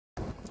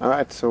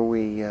Alright, so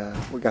we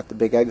got the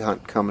big egg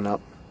hunt coming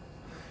up.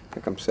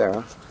 Here comes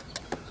Sarah.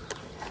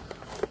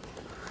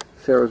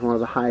 Sarah's one of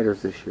the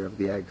hiders this year of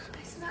the eggs.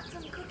 I snapped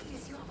some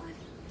cookies. You want one?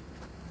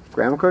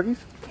 Grandma cookies?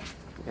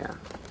 Yeah.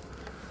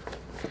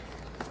 Yeah.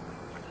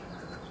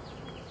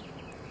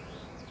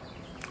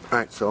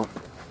 Alright, so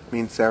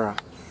me and Sarah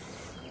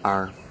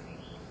are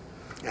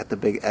at the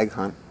big egg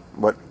hunt.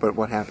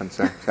 What happened,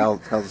 Sarah? Tell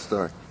the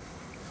story.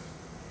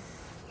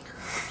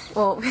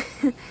 Well,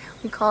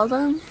 we called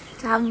them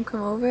to have them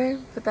come over,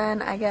 but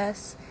then I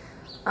guess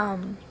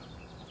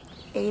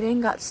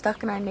Aiden got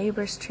stuck in our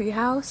neighbor's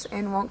treehouse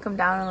and won't come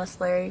down unless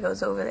Larry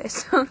goes over there.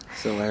 So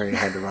Larry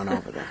had to run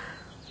over there.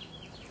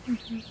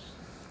 Mm-hmm.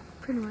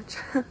 Pretty much.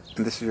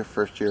 And this is your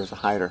first year as a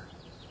hider.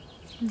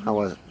 Mm-hmm. How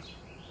was it?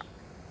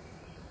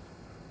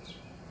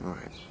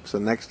 Alright, so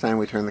next time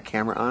we turn the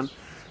camera on,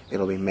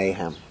 it'll be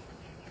mayhem.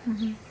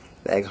 Mm-hmm.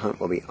 The egg hunt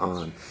will be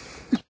on.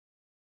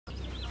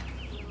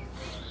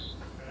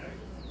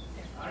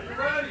 Are you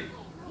ready?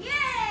 Yeah!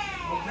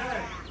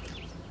 Okay.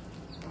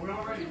 Are we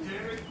all ready,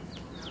 Janet?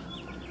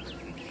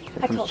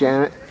 Here comes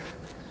Janet.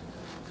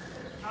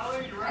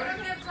 Holly, you ready? I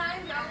don't have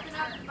time to open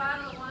up a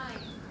bottle of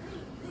wine.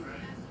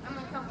 I'm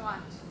gonna come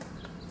watch.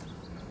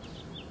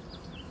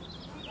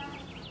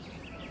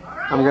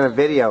 I'm gonna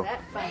video.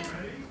 That's fine.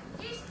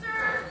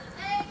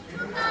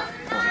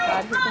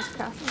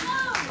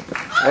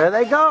 There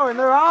they go, and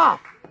they're off.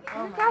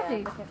 Oh my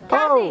Cassie.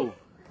 Oh,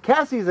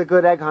 Cassie's a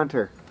good egg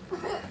hunter.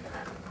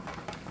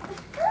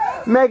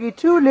 Maggie,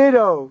 too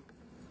little.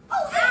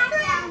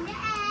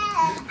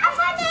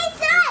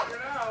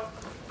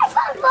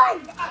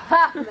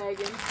 Ha,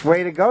 Megan.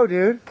 Way to go,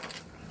 dude.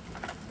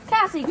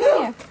 Cassie, come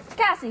here.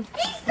 Cassie.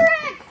 Easter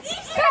egg!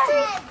 Easter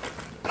egg!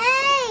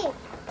 Hey!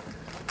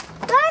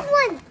 There's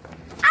one!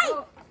 Hey!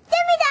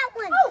 Give me that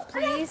one!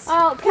 Please.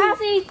 Oh,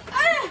 Cassie.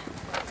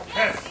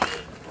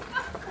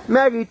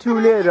 Maggie, too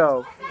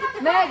little.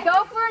 Meg,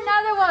 go for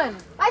another one.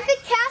 I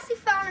think Cassie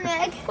found an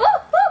egg.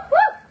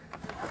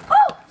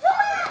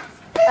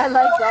 I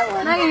like that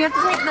one. Megan, you have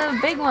to take the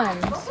big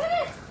ones.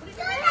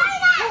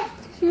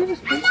 Did you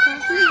just push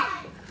Cassie?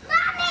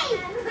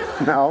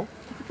 No.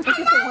 Look at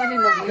the one in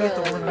the wheel.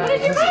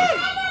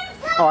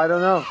 Oh, I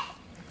don't know.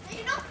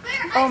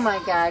 Oh my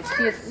God.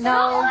 She is,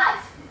 no.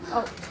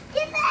 Oh.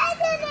 Get the egg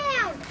in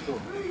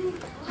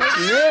there!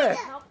 Yeah.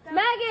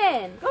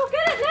 Megan! Go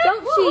get it, Meg!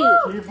 Don't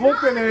cheat! Keep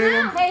looking at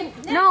him. Hey,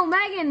 no,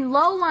 Megan,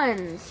 low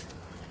ones.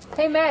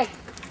 Hey, Meg.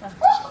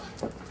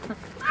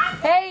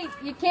 Hey,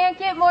 you can't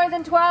get more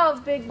than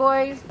 12, big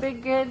boys,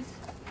 big kids.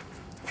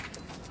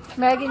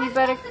 Megan, you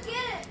better.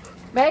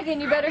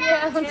 Megan, you better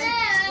count.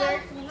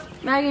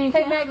 Megan, you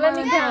can't. Hey, Meg, let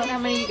me count how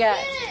many you got.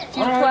 Do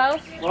you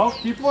have 12? Well,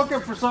 keep looking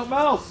for something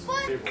else.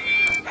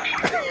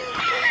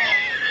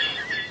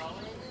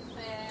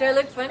 Do I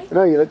look funny?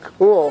 No, you look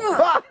cool.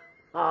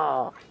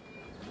 Oh.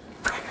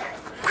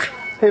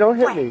 Hey, don't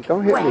hit me.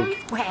 Don't hit me.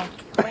 Whack,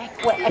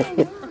 whack, whack.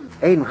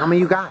 Aiden, how many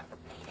you got?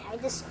 I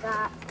just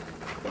got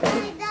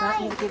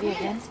Want me to give you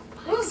again?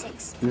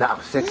 6. No,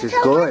 6 is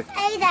good.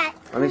 Say that.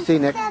 Let me see,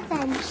 Nick.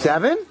 7.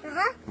 7?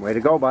 Uh-huh. Way to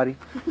go, buddy.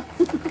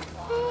 Hey,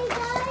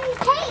 guys.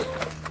 Hey!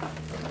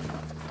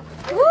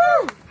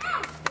 Woo!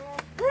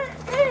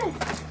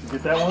 You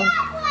get that one?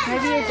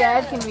 Maybe your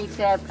dad can reach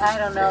that. I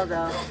don't know,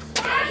 though.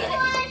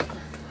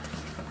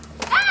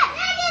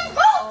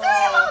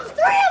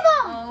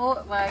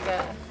 Oh my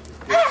God.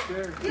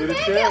 Get a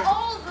chair.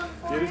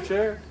 Get a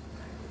chair.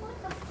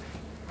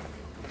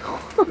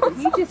 Did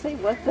you just say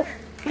what the?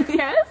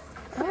 Yes?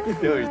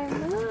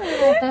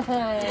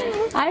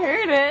 I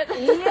heard it.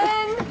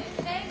 Ian?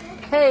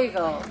 There you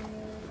go.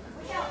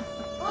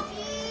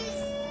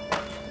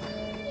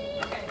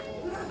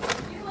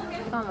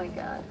 Oh my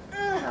God.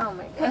 Oh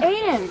my God. Hey,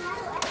 Aiden.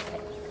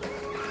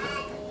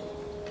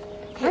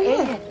 Hey,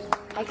 Aiden.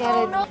 I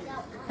got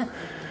it.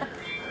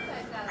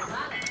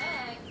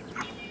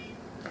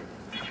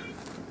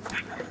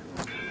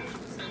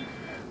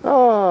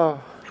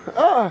 Oh.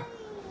 Oh.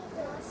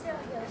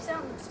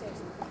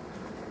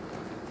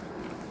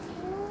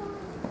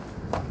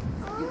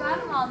 You got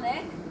them all,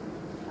 Nick.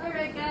 All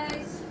right,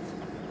 guys.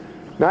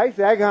 Nice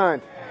egg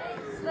hunt.